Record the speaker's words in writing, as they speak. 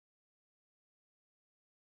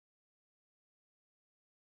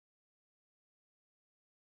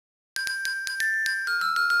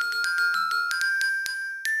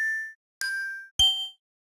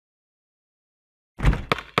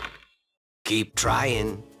Keep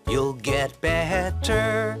trying, you'll get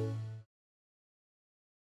better.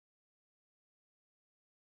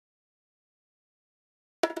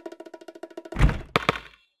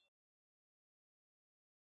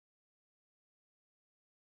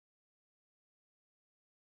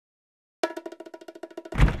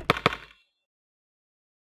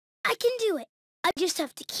 I can do it. I just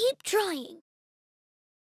have to keep trying.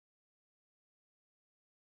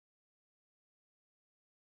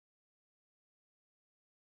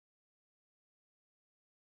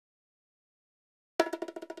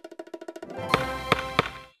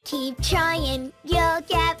 Keep trying, you'll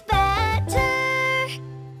get better.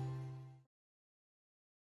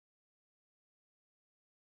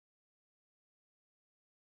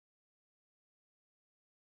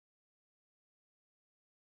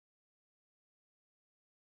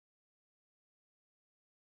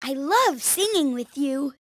 I love singing with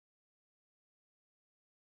you.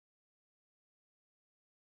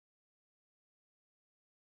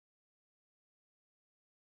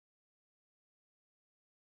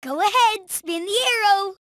 Go ahead, spin the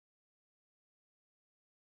arrow.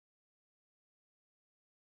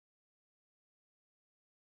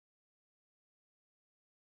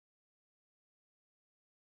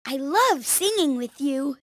 I love singing with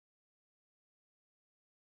you.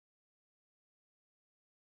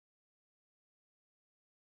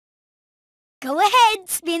 Go ahead,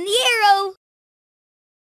 spin the arrow.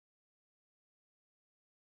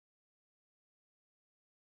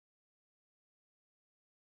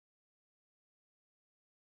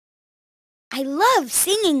 I love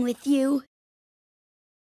singing with you.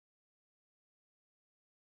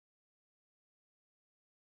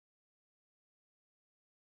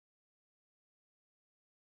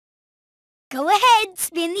 Go ahead,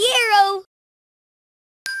 spin the arrow.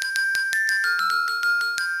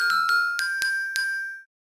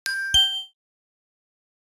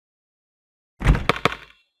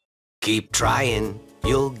 Keep trying,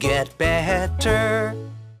 you'll get better.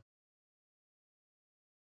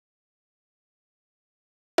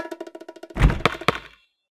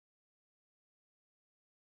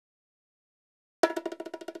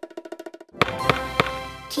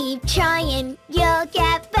 Keep trying, you'll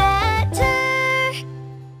get better.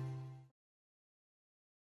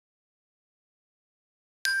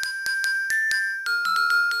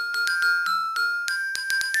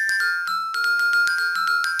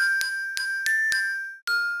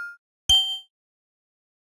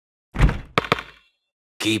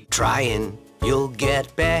 Keep trying, you'll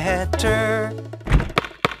get better.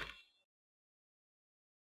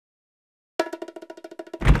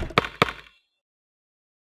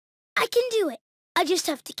 I can do it. I just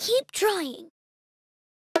have to keep trying.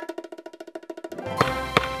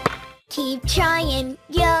 Keep trying,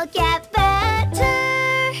 you'll get better.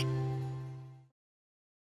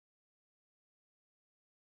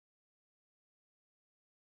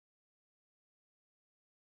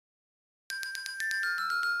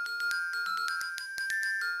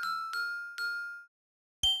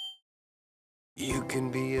 You can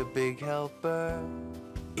be a big helper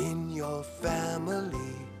in your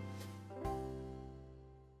family.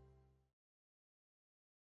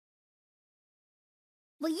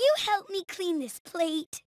 Will you help me clean this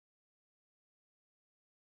plate?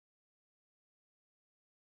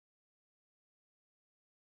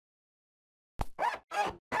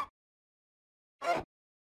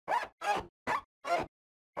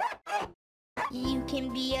 You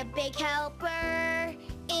can be a big helper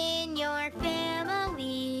in your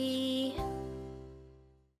family.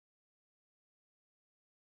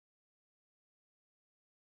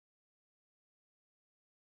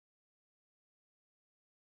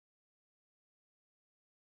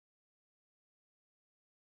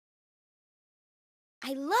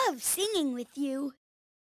 I love singing with you.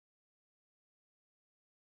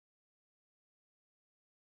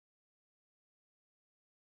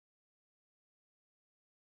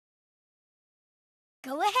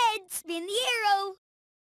 Go ahead, spin the arrow.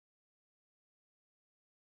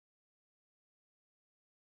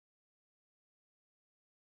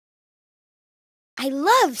 I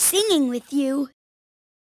love singing with you.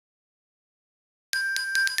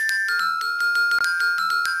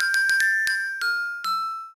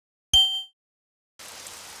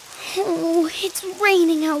 Oh, it's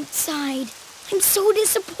raining outside. I'm so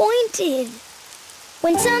disappointed.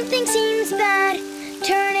 When something seems bad,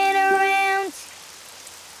 turn it around.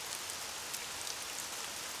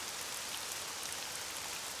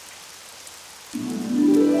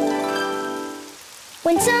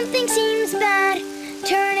 When something seems bad,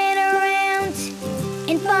 turn it around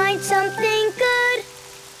and find something good.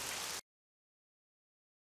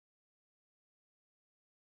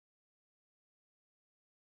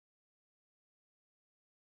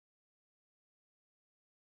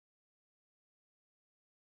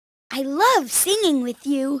 I love singing with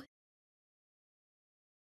you.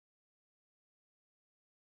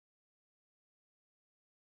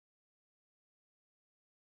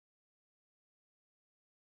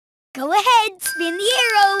 Go ahead, spin the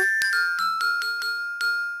arrow.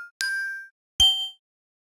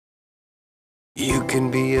 You can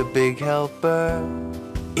be a big helper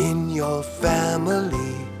in your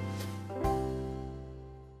family.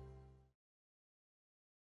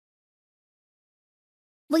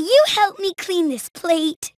 Will you help me clean this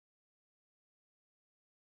plate?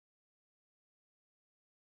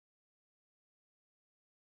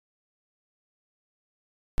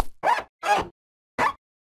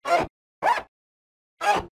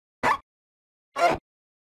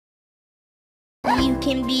 You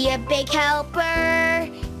can be a big helper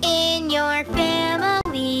in your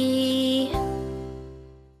family.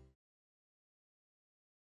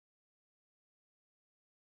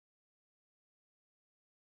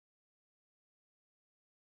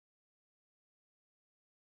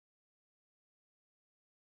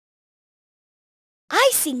 I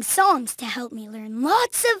sing songs to help me learn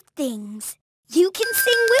lots of things. You can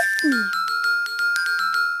sing with me.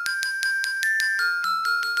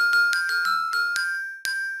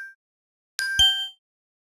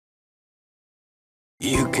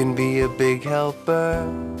 You can be a big helper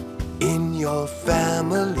in your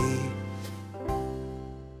family.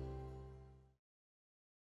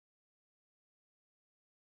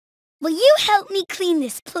 Will you help me clean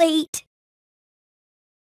this plate?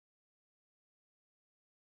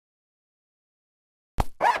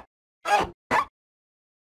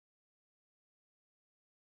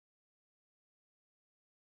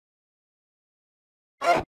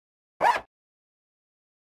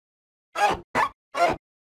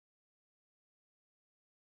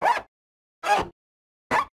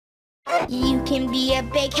 You can be a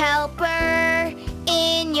big helper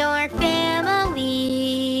in your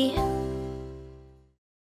family.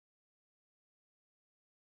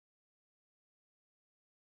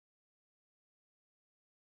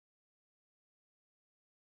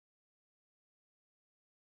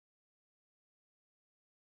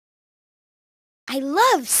 I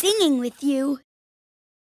love singing with you.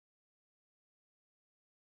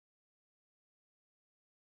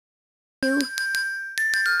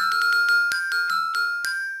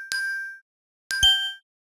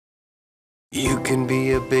 You can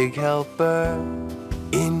be a big helper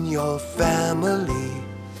in your family.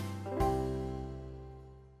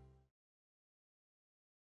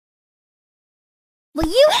 Will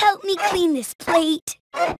you help me clean this plate?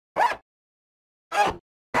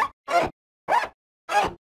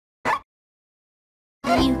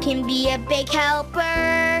 You can be a big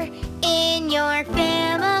helper in your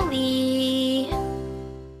family.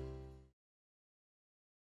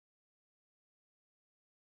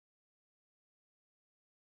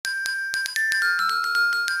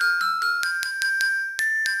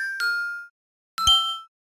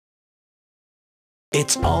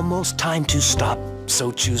 It's almost time to stop,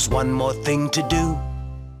 so choose one more thing to do.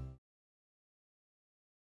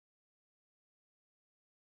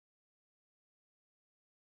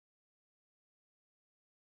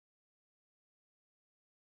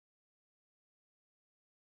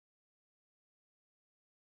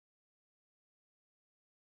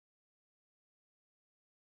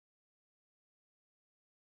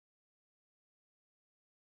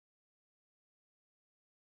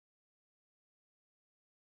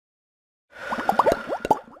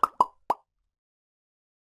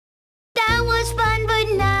 That was fun,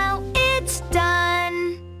 but now it's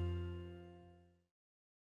done.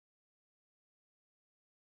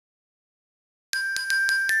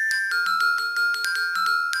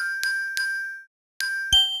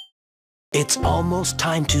 It's almost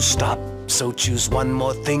time to stop, so choose one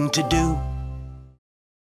more thing to do.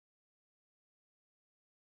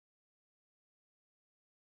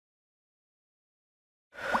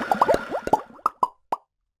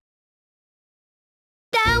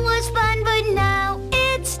 That was fun, but now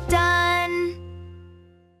it's done.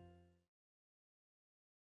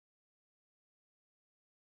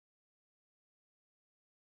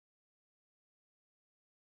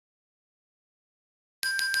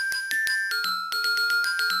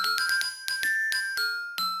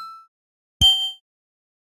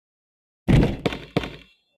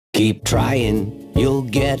 Keep trying, you'll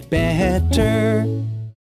get better.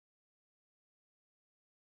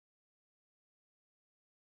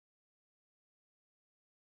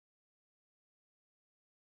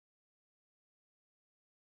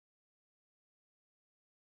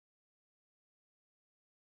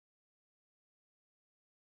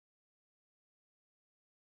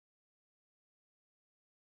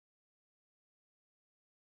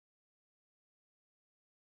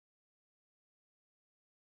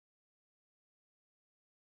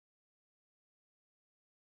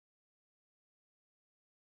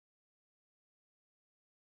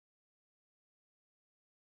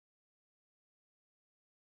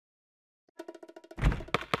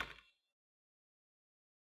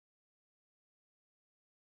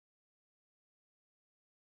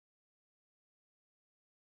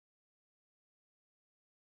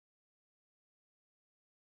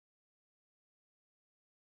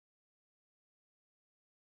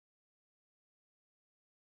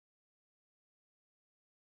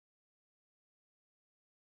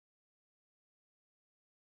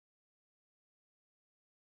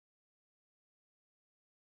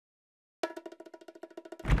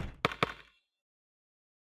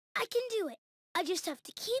 I can do it. I just have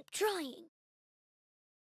to keep trying.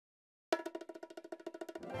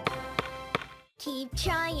 Keep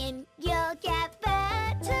trying, you'll get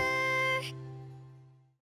better.